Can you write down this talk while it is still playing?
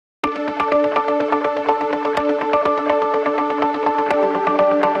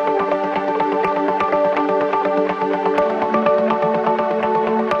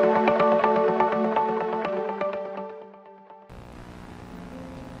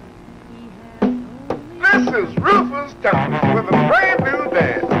This is Rufus Thomas with a brand new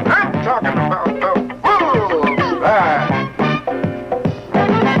dance. I'm talking about the bullseye.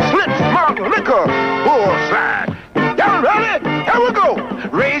 Slip smart liquor bullseye. Y'all ready? Here we go.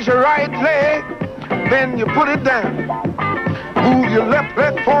 Raise your right leg, then you put it down. Move your left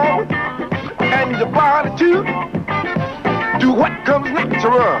leg forward and your body too. Do what comes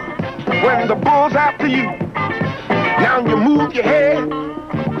natural when the bull's after you. Now you move your head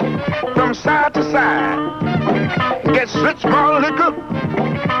from side to side. Get slit small liquor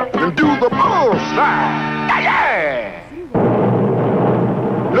and do the bullseye. Yeah, yeah.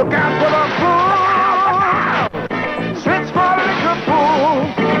 Look out for the bull. Slit small liquor bull.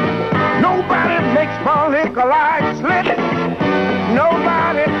 Nobody makes small liquor like Slit.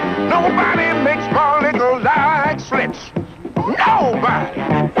 Nobody makes small liquor like Slits. Nobody.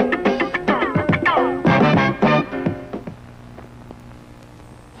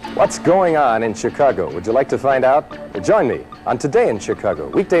 What's going on in Chicago? Would you like to find out? Well, join me on Today in Chicago,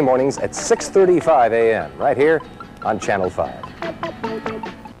 weekday mornings at 6:35 a.m. right here on Channel 5.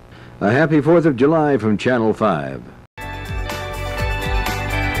 A happy 4th of July from Channel 5.